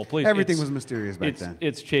drum roll, please. Everything was mysterious back then.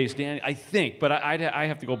 It's Chase Daniel, I think, but I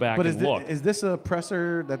have to go back and look. Is this a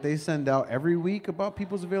presser that they send out every week about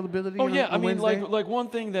people's availability? Oh yeah, I mean, Wednesday? like one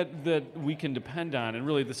thing that we can depend on, and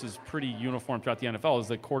really this is pretty uniform throughout the NFL, is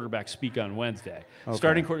that quarterbacks speak on Wednesday. Okay.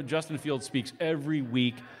 Starting Justin Fields speaks every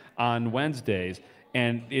week on Wednesdays.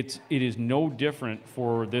 And it is no different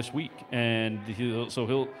for this week, and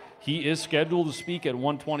he is scheduled to speak at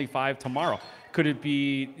 1:25 tomorrow. Could it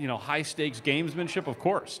be high stakes gamesmanship? Of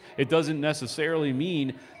course. It doesn't necessarily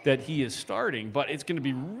mean that he is starting, but it's going to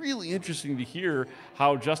be really interesting to hear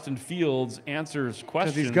how Justin Fields answers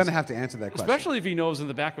questions. Because he's going to have to answer that question, especially if he knows in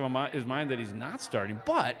the back of his mind that he's not starting.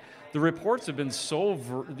 But the reports have been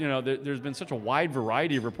there's been such a wide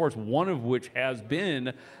variety of reports, one of which has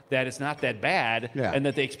been that it's not that bad and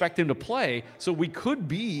that they expect him to play. So we could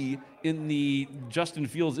be in the Justin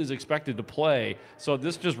Fields is expected to play. So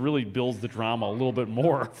this just really builds the drama a little bit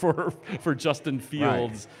more for Justin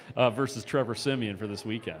Fields versus Trevor Siemian for this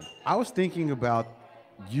weekend. I was thinking about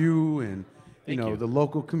you and the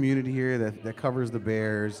local community here that covers the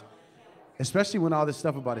Bears, especially when all this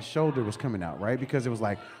stuff about his shoulder was coming out, right? Because it was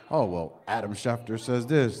like, oh, well, Adam Schefter says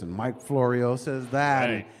this and Mike Florio says that.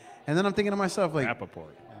 Right. And then I'm thinking to myself, like, Rappaport.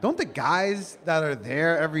 Don't the guys that are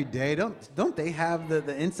there every day, don't they have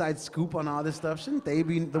the inside scoop on all this stuff? Shouldn't they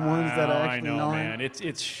be the ones that are actually knowing? knowing? Man.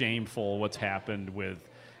 It's shameful what's happened with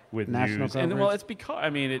national news. coverage. And well, it's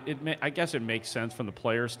because I guess it makes sense from the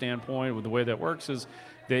player standpoint. With the way that works is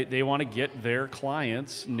they want to get their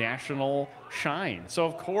clients national shine. So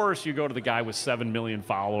of course you go to the guy with 7 million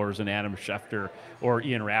followers and Adam Schefter or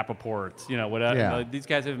Ian Rappaport, whatever. Yeah. These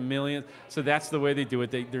guys have millions. So that's the way they do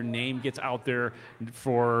it. Their name gets out there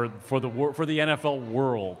for the NFL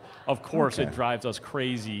world. Of course, it drives us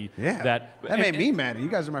crazy. Yeah. That made me mad. You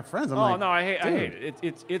guys are my friends. I hate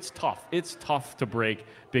it. It's tough. It's tough to break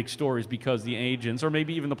big stories because the agents or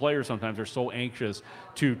maybe even the players sometimes are so anxious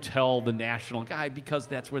to tell the national guy because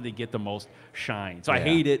that's where they get the most shine. So I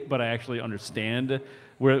hate it, but I actually understand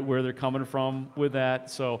where they're coming from with that.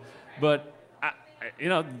 So, but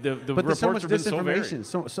the reports so much have been so varied.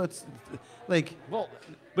 disinformation. So it's like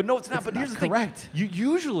but no, it's not. But here's the correct. thing: you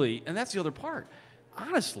usually, and that's the other part.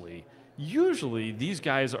 Honestly, usually these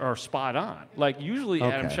guys are spot on. Like usually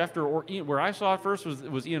Adam Schefter or Ian, where I saw it first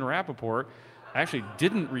was Ian Rappaport. I actually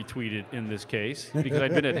didn't retweet it in this case because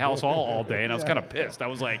I'd been at House Hall all day and I was kind of pissed. I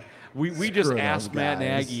was like, we just asked Matt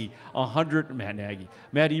Nagy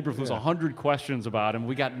Matt Eberflus 100 questions about him.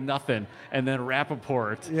 We got nothing. And then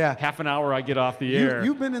Rappaport, half an hour I get off the air.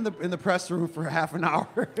 You've been in the press room for half an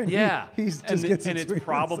hour. Yeah. He's just gets and it's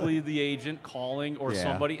probably the agent calling or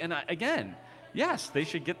somebody. And again, yes, they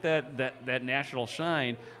should get that national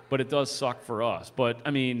shine, but it does suck for us. But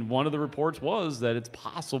I mean, one of the reports was that it's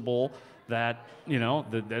possible that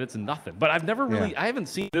that it's nothing. But I've never really I haven't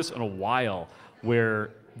seen this in a while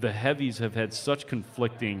where the heavies have had such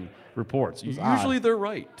conflicting reports. Usually they're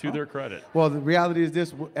right, to their credit. Well, the reality is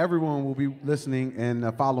this: everyone will be listening and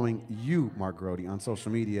following you, Mark Grote, on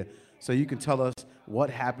social media, so you can tell us what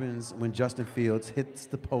happens when Justin Fields hits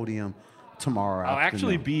the podium tomorrow. I'll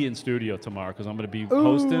actually be in studio tomorrow because I'm going to be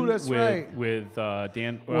hosting with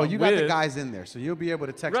Dan. Well, you got the guys in there, so you'll be able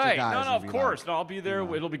to text the guys. No, of course. I'll be there.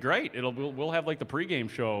 It'll be great. We'll have like the pregame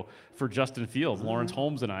show for Justin Fields. Lawrence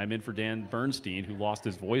Holmes and I'm in for Dan Bernstein, who lost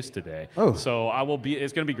his voice today. Oh. So I will be.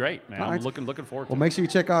 It's going to be great, man. I'm looking forward to it. Well, make sure you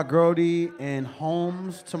check out Grote and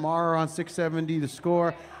Holmes tomorrow on 670 The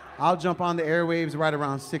Score. I'll jump on the airwaves right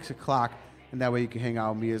around 6 o'clock. And that way you can hang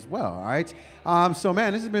out with me as well, all right? So,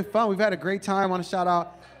 man, this has been fun. We've had a great time. I want to shout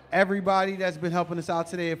out everybody that's been helping us out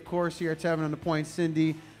today, of course, here at Tavern on the Point.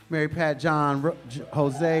 Cindy, Mary Pat, John,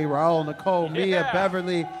 Jose, Raul, Nicole, Mia,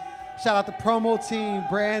 Beverly. Shout out the promo team,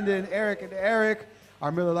 Brandon, Eric, and Eric.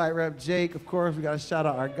 Our Miller Lite rep, Jake. Of course, we got to shout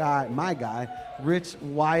out my guy, Rich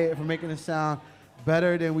Wyatt, for making it sound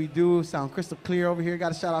better than we do, sound crystal clear over here.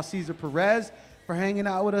 Got to shout out Cesar Perez for hanging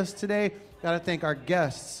out with us today. Got to thank our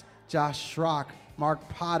guests, Josh Schrock, Mark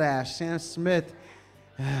Potash, Sam Smith.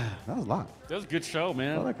 That was a lot. That was a good show,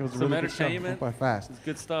 man. I felt like it was some really entertainment. Good show. Went by fast. It's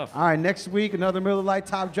good stuff. All right, next week, another Miller Lite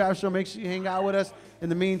Top Draft Show. Make sure you hang out with us. In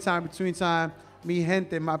the meantime, between time, mi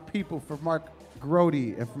gente, my people, for Mark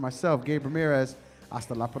Grody. And for myself, Gabe Ramirez,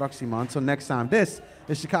 hasta la próxima. Until next time, this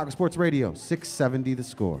is Chicago Sports Radio, 670 The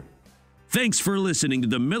Score. Thanks for listening to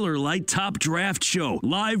the Miller Lite Top Draft Show,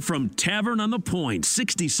 live from Tavern on the Point,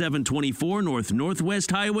 6724 North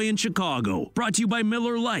Northwest Highway in Chicago. Brought to you by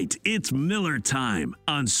Miller Lite. It's Miller time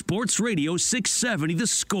on Sports Radio 670 The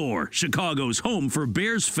Score, Chicago's home for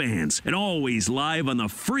Bears fans, and always live on the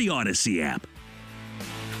free Odyssey app.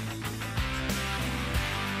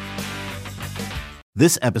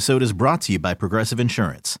 This episode is brought to you by Progressive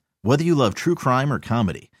Insurance. Whether you love true crime or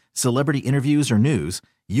comedy, celebrity interviews or news,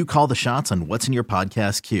 you call the shots on what's in your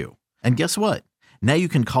podcast queue. And guess what? Now you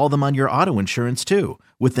can call them on your auto insurance too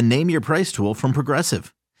with the Name Your Price tool from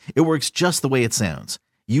Progressive. It works just the way it sounds.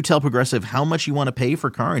 You tell Progressive how much you want to pay for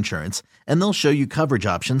car insurance, and they'll show you coverage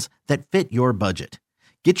options that fit your budget.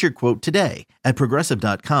 Get your quote today at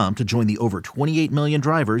Progressive.com to join the over 28 million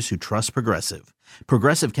drivers who trust Progressive.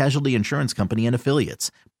 Progressive Casualty Insurance Company and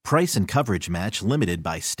Affiliates. Price and coverage match limited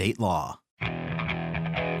by state law.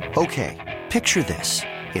 Okay, picture this.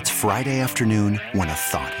 It's Friday afternoon when a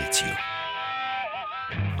thought hits you.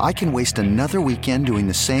 I can waste another weekend doing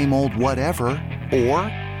the same old whatever, or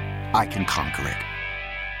I can conquer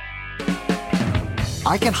it.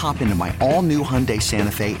 I can hop into my all-new Hyundai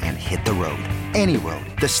Santa Fe and hit the road. Any road.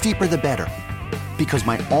 The steeper, the better. Because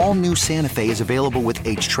my all-new Santa Fe is available with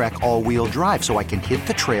H-Track all-wheel drive, so I can hit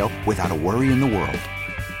the trail without a worry in the world.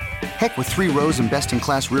 Heck, with 3 rows and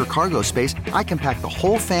best-in-class rear cargo space, I can pack the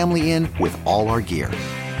whole family in with all our gear.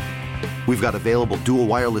 We've got available dual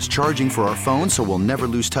wireless charging for our phones, so we'll never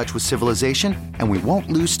lose touch with civilization, and we won't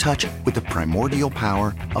lose touch with the primordial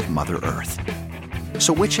power of Mother Earth.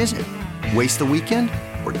 So which is it? Waste the weekend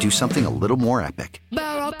or do something a little more epic?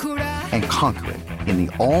 And conquer it in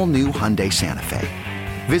the all-new Hyundai Santa Fe.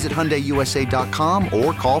 Visit HyundaiUSA.com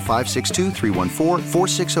or call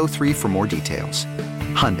 562-314-4603 for more details.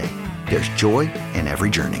 Hyundai, there's joy in every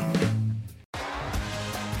journey.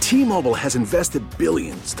 T-Mobile has invested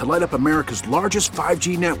billions to light up America's largest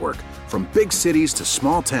 5G network, from big cities to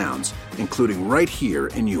small towns, including right here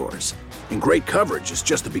in yours. And great coverage is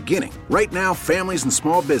just the beginning. Right now, families and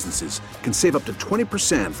small businesses can save up to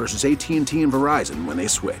 20% versus AT&T and Verizon when they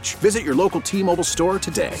switch. Visit your local T-Mobile store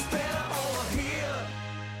today.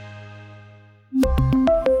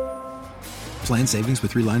 Plan savings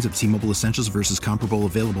with 3 lines of T-Mobile Essentials versus comparable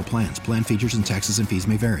available plans. Plan features and taxes and fees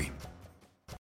may vary.